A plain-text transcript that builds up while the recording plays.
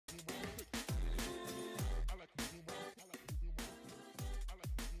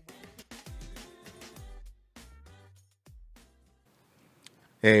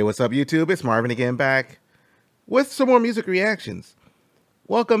Hey, what's up, YouTube? It's Marvin again, back with some more music reactions.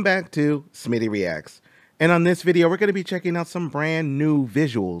 Welcome back to Smitty Reacts. And on this video, we're going to be checking out some brand new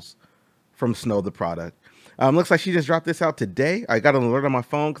visuals from Snow the Product. Looks like she just dropped this out today. I got an alert on my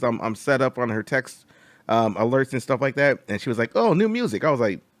phone because I'm set up on her text alerts and stuff like that. And she was like, oh, new music. I was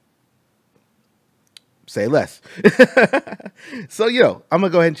like, say less. So, I'm going to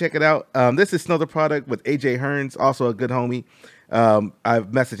go ahead and check it out. This is Snow the Product with AJ Hernz, also a good homie. I've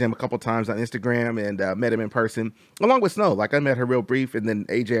messaged him a couple times on Instagram and met him in person, along with Snow. Like, I met her real brief, and then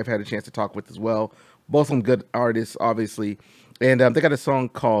AJ I've had a chance to talk with as well. Both of them good artists, obviously. And they got a song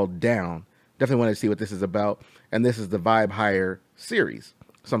called Down. Definitely want to see what this is about. And this is the Vibe Higher series.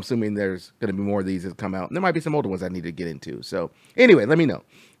 So I'm assuming there's going to be more of these that come out. And there might be some older ones I need to get into. So anyway, let me know.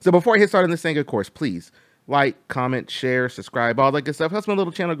 So before I hit start on this thing, of course, please like, comment, share, subscribe, all that good stuff. Helps my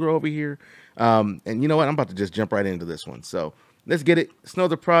little channel grow over here. And you know what? I'm about to just jump right into this one. So let's get it. Snow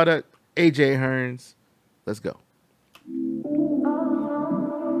the Product, AJ Hernz. Let's go.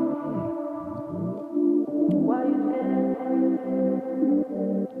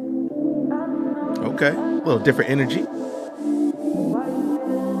 Okay, a little different energy.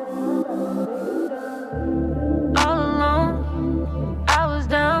 All alone, I was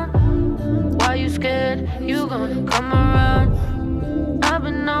down. Why you scared? You gonna come around? I've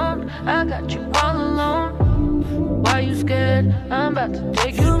been on, I got you all alone. Why you scared? I'm about to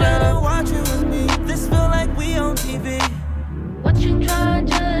take you down. Watch it with me. This feel like we on TV. What you trying,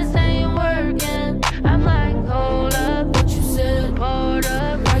 just ain't working. I'm like, hold up, what you said, hold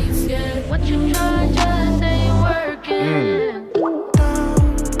up. Why you scared? What you trying, just ain't working.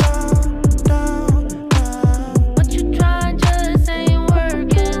 What you trying, just ain't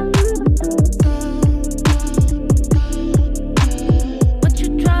working. What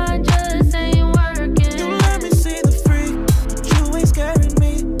you trying, just ain't working. You let me see the freak, but you ain't scaring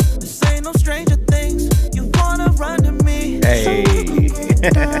me. This ain't no stranger things. You wanna run to me. Hey.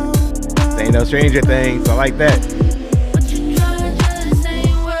 This ain't no stranger things. I like that. What you trying, just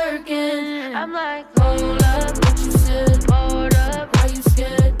ain't working. I'm like, hold up, what you said, hold up, why you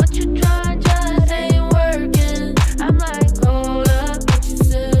scared? What you trying, just ain't working. I'm like, hold up, what you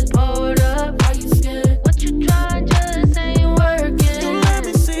said, hold up, why you scared? What you trying, just ain't working. You let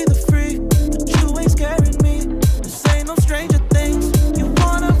me see the freak, but you ain't scaring me. This ain't no stranger things. You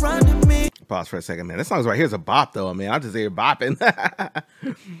wanna run to me. Pause for a second, man. This song's right here's a bop, though. I mean, I'll just hear bopping.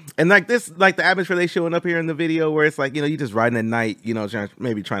 And like this, like the atmosphere they showing up here in the video, where it's like, you just riding at night,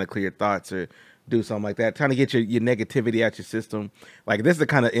 maybe trying to clear your thoughts or do something like that, trying to get your negativity out your system. Like, this is the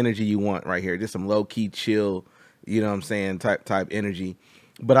kind of energy you want right here. Just some low key chill, you know what I'm saying, type energy.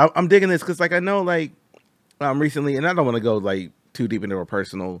 But I'm digging this because, like, I know, like, recently, and I don't want to go like too deep into our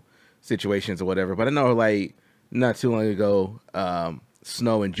personal situations or whatever, but I know, like, not too long ago,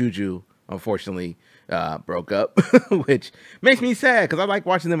 Snow and Juju unfortunately broke up, which makes me sad because I like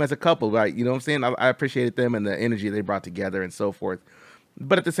watching them as a couple, right? You know what I'm saying? I appreciated them and the energy they brought together and so forth.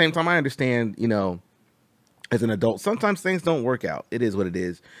 But at the same time, I understand, as an adult, sometimes things don't work out. It is what it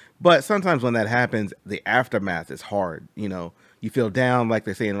is. But sometimes when that happens, the aftermath is hard. You feel down, like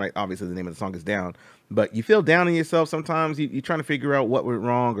they're saying, right? Obviously, the name of the song is Down. But you feel down in yourself sometimes. You're trying to figure out what went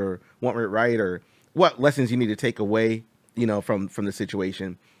wrong or what went right or what lessons you need to take away, from the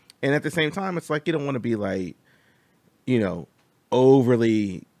situation. And at the same time, it's like you don't want to be like,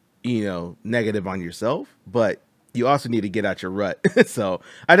 overly, negative on yourself, but you also need to get out your rut. So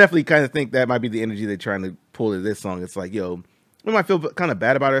I definitely kind of think that might be the energy they're trying to pull to this song. It's like, we might feel kind of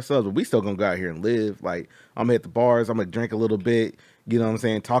bad about ourselves, but we still gonna go out here and live. Like, I'm gonna hit the bars, I'm gonna drink a little bit, you know what I'm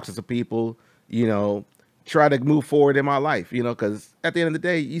saying? Talk to some people, try to move forward in my life, because at the end of the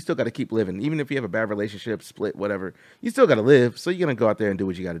day, you still got to keep living. Even if you have a bad relationship, split, whatever, you still got to live. So you're going to go out there and do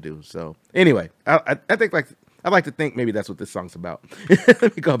what you got to do. So anyway, I think I'd like to think maybe that's what this song's about.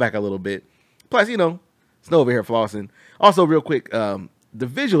 Let me go back a little bit. Plus, Snow over here flossing. Also, real quick, the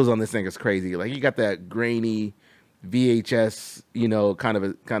visuals on this thing is crazy. Like, you got that grainy VHS,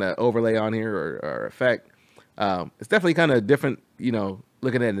 kind of overlay on here or effect. It's definitely kind of different,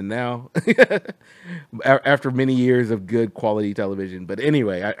 looking at it now after many years of good quality television. But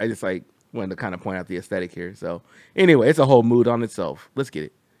anyway, I just like wanted to kind of point out the aesthetic here. So anyway, it's a whole mood on itself. Let's get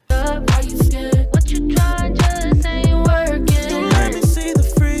it. Why you scared? What you trying, just ain't working. You let me see the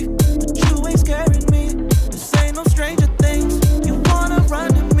freak, but you ain't scaring me. This ain't no stranger things. You wanna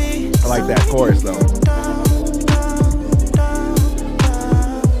run to me. I like that chorus though.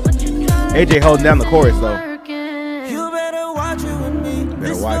 AJ holding down the chorus though. You better watch it with me.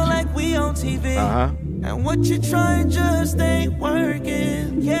 This feel like we on on TV. Uh-huh. And what you trying just ain't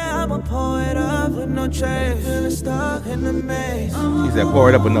working. Yeah, I'm a poet up with no chase. Feeling stuck in the maze. He said, pour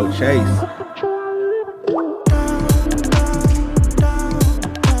it up with no chase.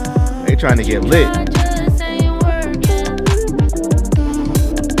 They trying to get lit. Just ain't working.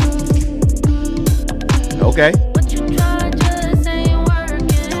 Okay. What you try just ain't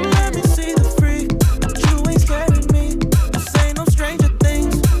working. Let me see the freak, but you ain't scaring me. This ain't no stranger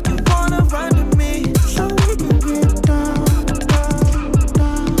things. You wanna run to me, so we can get down.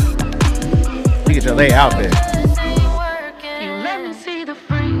 You get your lay out there. Just ain't working. You let me see the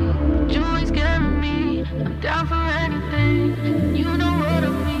freak, but you ain't scaring me. I'm down for anything. You know what I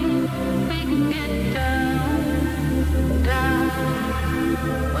mean. We can get down, down.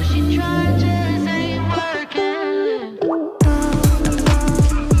 What she tried just ain't working.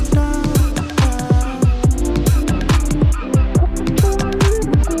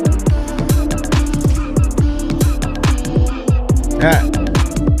 Ah.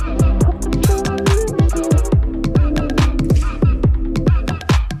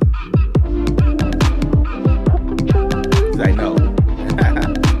 I know.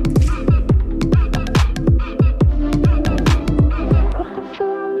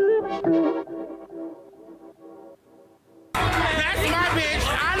 That's my bitch.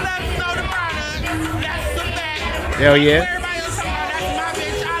 I love Snow the product. That's the fact. Hell yeah. Everybody else talking about that's my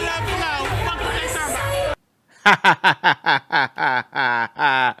bitch. I love Snow. Fuck what they talking about.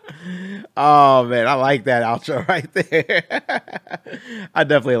 Oh man, I like that outro right there. I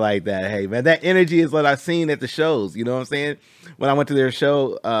definitely like that. Hey man, that energy is what I've seen at the shows. You know what I'm saying? When I went to their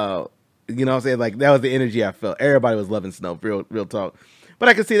show, you know what I'm saying? Like that was the energy I felt. Everybody was loving Snow, real talk. But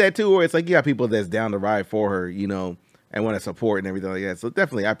I can see that too, where it's like you got people that's down to ride for her, you know, and want to support and everything like that. So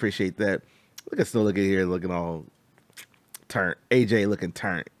definitely, I appreciate that. Look at Snow looking here, looking all turnt. AJ looking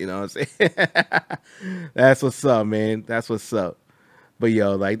turnt. You know what I'm saying? That's what's up, man. That's what's up. But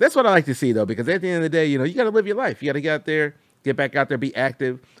yo, like that's what I like to see though, because at the end of the day, you know, you got to live your life. You got to get out there, get back out there, be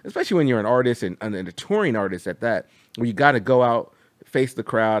active, especially when you're an artist and a touring artist at that, where you got to go out, face the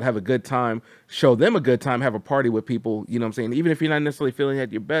crowd, have a good time, show them a good time, have a party with people. You know what I'm saying? Even if you're not necessarily feeling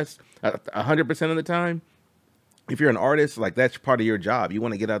at your best 100% of the time, if you're an artist, like that's part of your job. You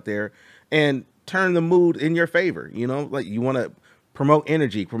want to get out there and turn the mood in your favor. You know, like you want to promote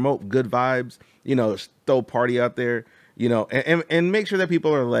energy, promote good vibes, you know, throw a party out there, you know, and make sure that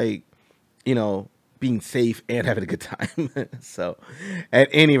people are like, you know, being safe and having a good time. So at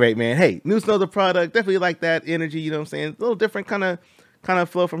any rate, man, hey, new Snow the product, definitely like that energy, you know what I'm saying? A little different kind of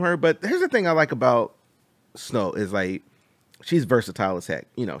flow from her. But here's the thing I like about Snow is like, she's versatile as heck.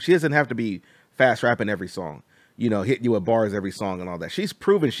 You know, she doesn't have to be fast rapping every song, you know, hitting you with bars every song and all that. She's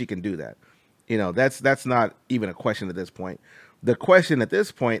proven she can do that. You know, that's not even a question at this point. The question at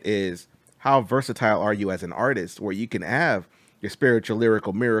this point is, how versatile are you as an artist, where you can have your spiritual,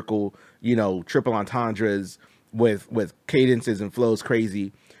 lyrical, miracle, you know, triple entendres with cadences and flows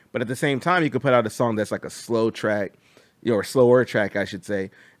crazy, but at the same time, you could put out a song that's like a slow track, you know, or slower track, I should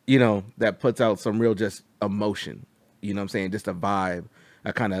say, you know, that puts out some real just emotion, you know what I'm saying? Just a vibe,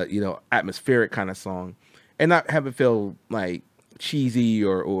 a kind of, you know, atmospheric kind of song, and not have it feel like cheesy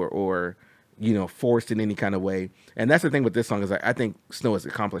or you know, forced in any kind of way. And that's the thing with this song is I think Snow has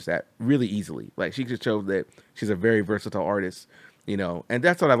accomplished that really easily. Like she just showed that she's a very versatile artist, you know, and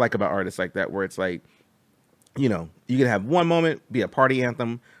that's what I like about artists like that, where it's like, you know, you can have one moment be a party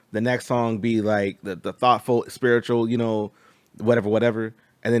anthem, the next song be like the thoughtful, spiritual, you know, whatever,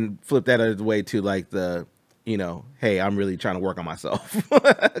 and then flip that other way to like the, you know, hey, I'm really trying to work on myself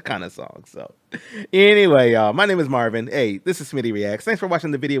kind of song. So anyway, y'all, my name is Marvin. Hey, this is Smitty Reacts. Thanks for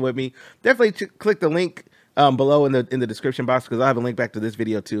watching the video with me. Definitely click the link below in the description box, because I have a link back to this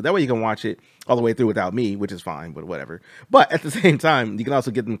video too. That way you can watch it all the way through without me, which is fine, but whatever. But at the same time, you can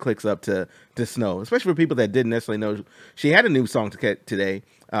also get them clicks up to Snow, especially for people that didn't necessarily know she had a new song to get today.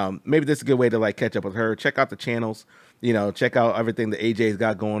 Maybe this is a good way to like catch up with her. Check out the channels, you know, check out everything that AJ's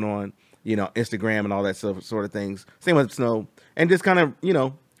got going on, you know, Instagram and all that sort of things. Same with Snow, and just kind of, you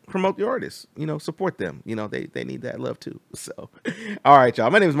know, promote your artists, you know, support them. You know, they need that love too. So, all right,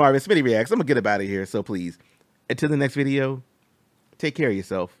 y'all. My name is Marvin, Smitty Reacts. I'm gonna get up out of here. So please, until the next video, take care of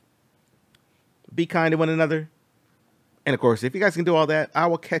yourself. Be kind to one another. And of course, if you guys can do all that, I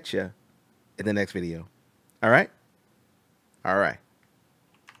will catch you in the next video. All right? All right.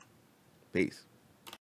 Peace.